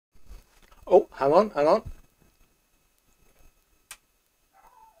Oh, hang on, hang on.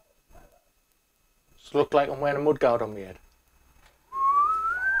 Does it look like I'm wearing a mudguard on my head?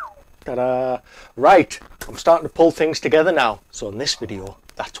 Ta-da! Right, I'm starting to pull things together now. So in this video,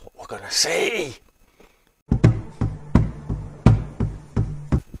 that's what we're going to see.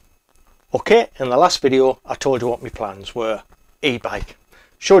 Okay, in the last video, I told you what my plans were. E-bike.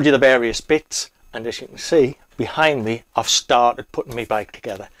 Showed you the various bits, and as you can see, behind me, I've started putting my bike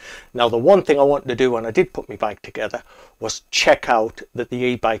together. Now, the one thing I wanted to do when I did put my bike together was check out that the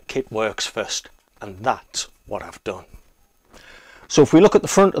e-bike kit works first, and that's what I've done. So if we look at the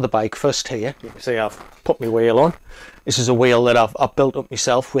front of the bike first here, you can see I've put my wheel on. This is a wheel that I've built up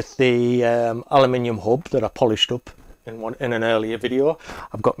myself with the aluminium hub that I polished up in an earlier video.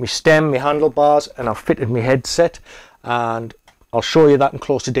 I've got my stem, my handlebars, and I've fitted my headset, and I'll show you that in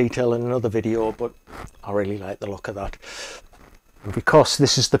closer detail in another video, but I really like the look of that. And because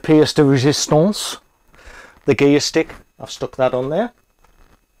this is the pièce de résistance, the gear stick, I've stuck that on there.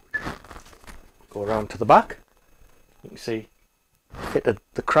 Go around to the back. You can see fitted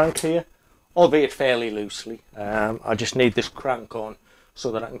the crank here, albeit fairly loosely. I just need this crank on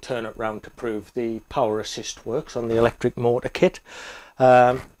so that I can turn it round to prove the power assist works on the electric motor kit.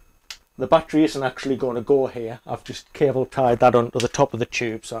 The battery isn't actually going to go here. I've just cable tied that onto the top of the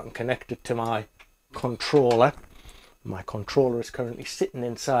tube so I can connect it to my controller. My controller is currently sitting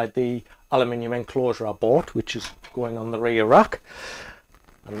inside the aluminium enclosure I bought, which is going on the rear rack.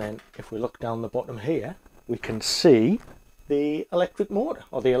 And then if we look down the bottom here, we can see the electric motor,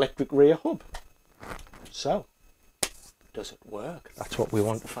 or the electric rear hub. So, does it work? That's what we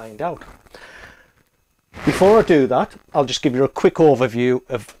want to find out. Before I do that, I'll just give you a quick overview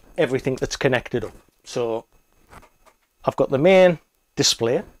of everything that's connected up. So I've got the main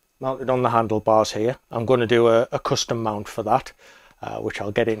display mounted on the handlebars here. I'm going to do a custom mount for that, which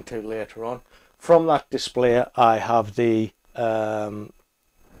I'll get into later on. From that display, I have the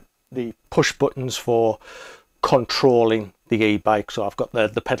push buttons for controlling the e-bike. So I've got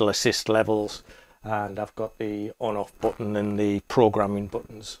the pedal assist levels, and I've got the on-off button and the programming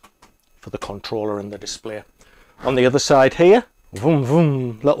buttons for the controller and the display. On the other side here, vroom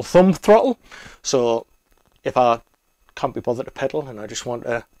vroom, little thumb throttle. So if I can't be bothered to pedal and I just want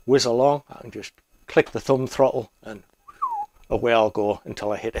to whiz along, I can just click the thumb throttle and away I'll go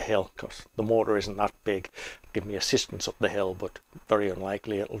until I hit a hill, because the motor isn't that big. It'll give me assistance up the hill, but very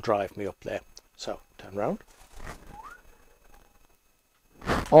unlikely it'll drive me up there. So turn round.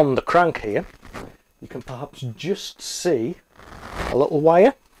 On the crank here, you can perhaps just see a little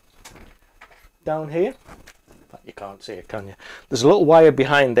wire down here. You can't see it, can you? There's a little wire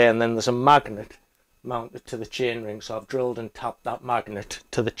behind there, and then there's a magnet mounted to the chainring. So I've drilled and tapped that magnet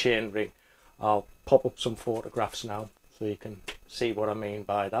to the chainring. I'll pop up some photographs now so you can see what I mean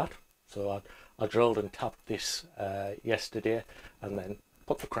by that. So I drilled and tapped this yesterday, and then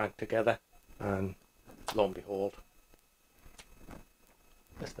put the crank together, and lo and behold,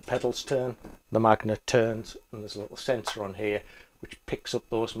 as the pedals turn, the magnet turns, and there's a little sensor on here which picks up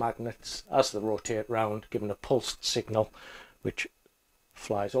those magnets as they rotate round, giving a pulsed signal which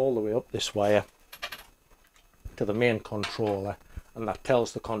flies all the way up this wire to the main controller, and that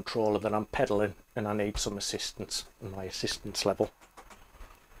tells the controller that I'm pedaling and I need some assistance, and my assistance level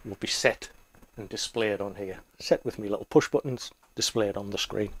will be set and displayed on here, set with me little push buttons displayed on the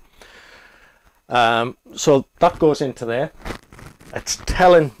screen. So that goes into there. It's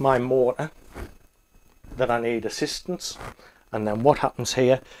telling my motor that I need assistance, and then what happens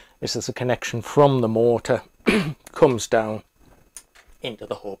here is there's a connection from the motor comes down into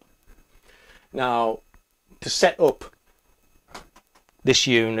the hub. Now, to set up this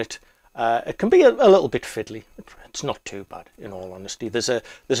unit, it can be a little bit fiddly. It's not too bad, in all honesty. There's a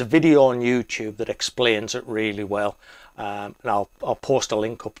video on YouTube that explains it really well, and I'll post a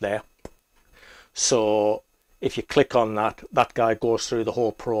link up there. So if you click on that, that guy goes through the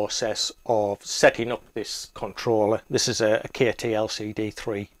whole process of setting up this controller. This is a KT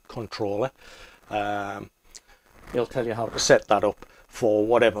LCD3 controller. He'll tell you how to set that up for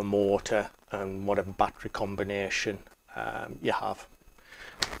whatever motor and whatever battery combination you have.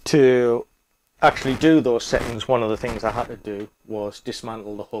 To actually do those settings, one of the things I had to do was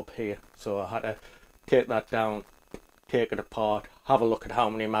dismantle the hub here. So I had to take that down, take it apart, have a look at how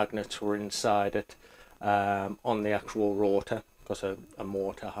many magnets were inside it on the actual rotor, because a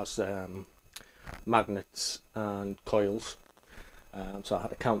motor has magnets and coils. So I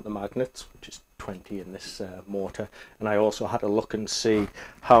had to count the magnets, which is 20 in this motor, and I also had to look and see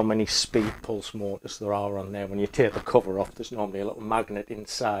how many speed pulse motors there are on there. When you take the cover off, there's normally a little magnet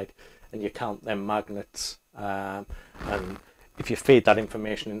inside, and you count them magnets, and if you feed that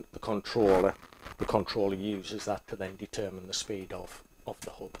information into the controller uses that to then determine the speed of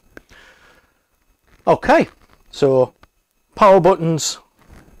the hub. Okay, so power buttons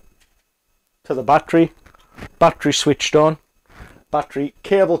to the battery switched on, battery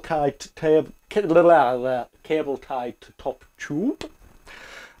cable tied to top tube.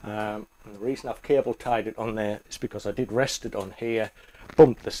 And the reason I've cable tied it on there is because I did rest it on here,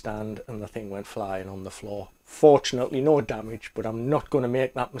 bumped the stand, and the thing went flying on the floor. Fortunately no damage, but I'm not going to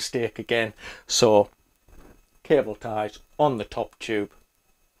make that mistake again, so cable ties on the top tube,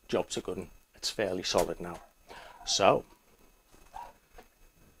 job's a good one. It's fairly solid now. So,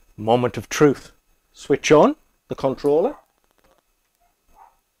 moment of truth. Switch on the controller.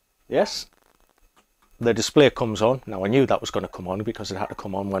 Yes, the display comes on. Now I knew that was going to come on because it had to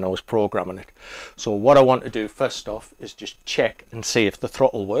come on when I was programming it. So what I want to do first off is just check and see if the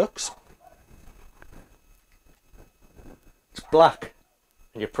throttle works. It's black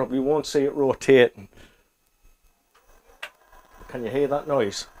and you probably won't see it rotating. Can you hear that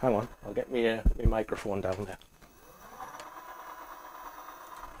noise? Hang on, I'll get my microphone down there.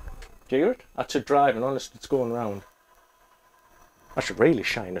 Do you hear it? That's it driving, honest, it's going round. I should really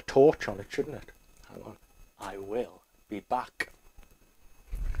shine a torch on it, shouldn't it? Hang on, I will be back.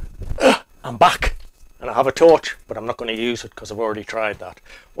 I'm back, and I have a torch, but I'm not going to use it because I've already tried that.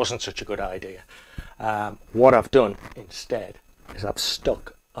 Wasn't such a good idea. What I've done instead is I've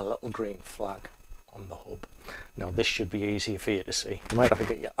stuck a little green flag on the hub. Now this should be easier for you to see. You might have to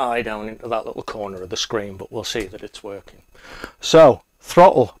get your eye down into that little corner of the screen, but we'll see that it's working. So,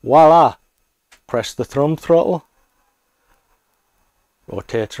 throttle, voila. Press the thumb throttle.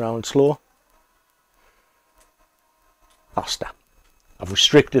 Rotates around slow. Faster. I've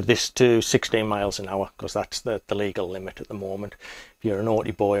restricted this to 16 miles an hour because that's the legal limit at the moment. If you're a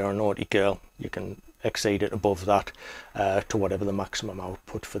naughty boy or a naughty girl, you can exceed it above that to whatever the maximum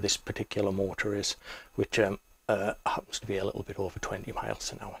output for this particular motor is, which happens to be a little bit over 20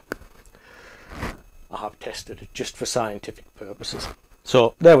 miles an hour. I have tested it just for scientific purposes.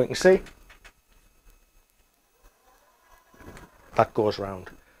 So there we can see that goes round.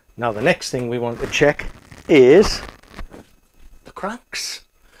 Now the next thing we want to check is the cranks.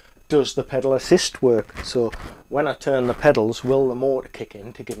 Does the pedal assist work? So when I turn the pedals, will the motor kick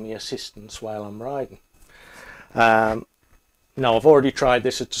in to give me assistance while I'm riding? Now I've already tried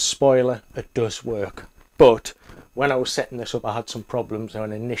this, it's a spoiler, it does work, but when I was setting this up I had some problems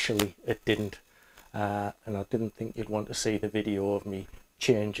and initially it didn't, and I didn't think you'd want to see the video of me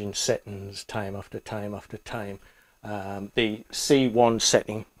changing settings time after time after time. The C1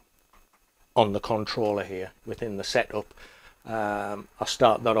 setting on the controller here within the setup, I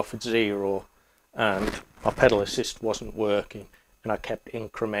started that off at 0 and my pedal assist wasn't working, and I kept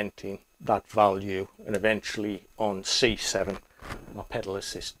incrementing that value, and eventually on C7 my pedal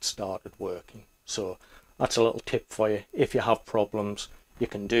assist started working. So that's a little tip for you. If you have problems, you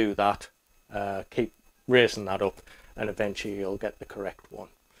can do that, keep raising that up, and eventually you'll get the correct one.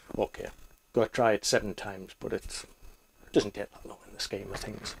 Okay, go try it 7 times, but it doesn't take that long in the scheme of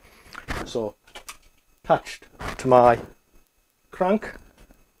things. So attached to my crank,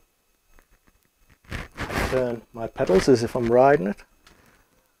 I turn my pedals as if I'm riding it.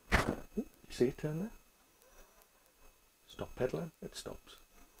 You see it turn there? Stop pedaling, it stops.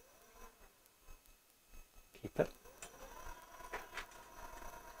 Keep it.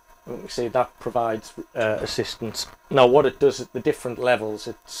 And you see that provides assistance. Now what it does at the different levels,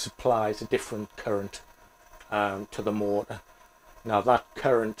 it supplies a different current to the motor. Now that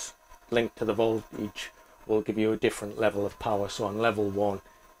current linked to the voltage will give you a different level of power. So on level 1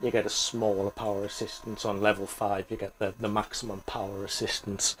 you get a smaller power assistance, on level 5 you get the maximum power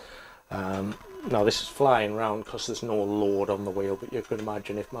assistance. Now this is flying around because there's no load on the wheel, but you could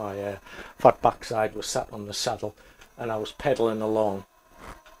imagine if my fat backside was sat on the saddle and I was pedaling along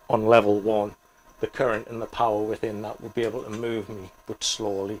on level 1, the current and the power within that would be able to move me, but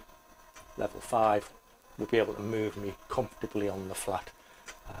slowly. Level 5 would be able to move me comfortably on the flat.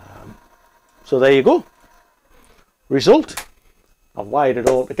 So there you go. Result, I've wired it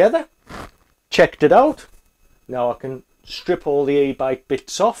all together, checked it out. Now I can strip all the e-bike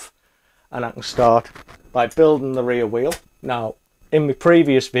bits off and I can start by building the rear wheel. Now in my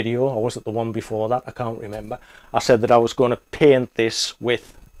previous video, or was it the one before that, I can't remember, I said that I was going to paint this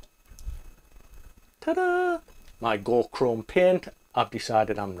with ta-da, my Go Chrome paint. I've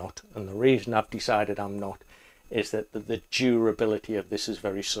decided I'm not, and the reason I've decided I'm not is that the durability of this is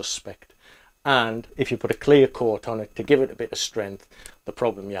very suspect, and if you put a clear coat on it to give it a bit of strength, the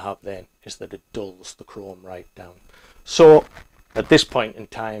problem you have then is that it dulls the chrome right down. So at this point in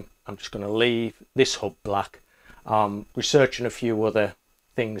time I'm just going to leave this hub black I'm researching a few other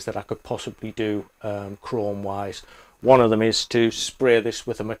things that I could possibly do chrome wise. One of them is to spray this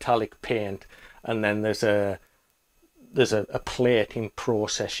with a metallic paint, and then there's a plating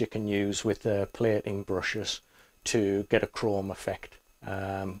process you can use with plating brushes to get a chrome effect.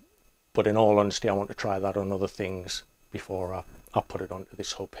 But in all honesty, I want to try that on other things before I put it onto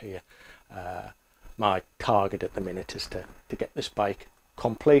this hub here. My target at the minute is to get this bike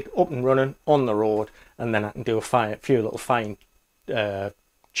complete, up and running on the road, and then I can do a few little fine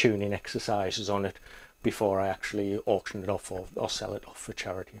tuning exercises on it before I actually auction it off or sell it off for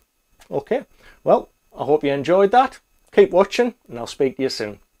charity. Okay, well, I hope you enjoyed that. Keep watching, and I'll speak to you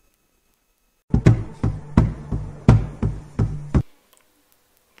soon.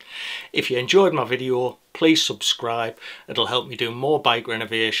 If you enjoyed my video, please subscribe. It'll help me do more bike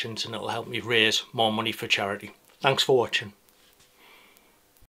renovations, and it'll help me raise more money for charity. Thanks for watching.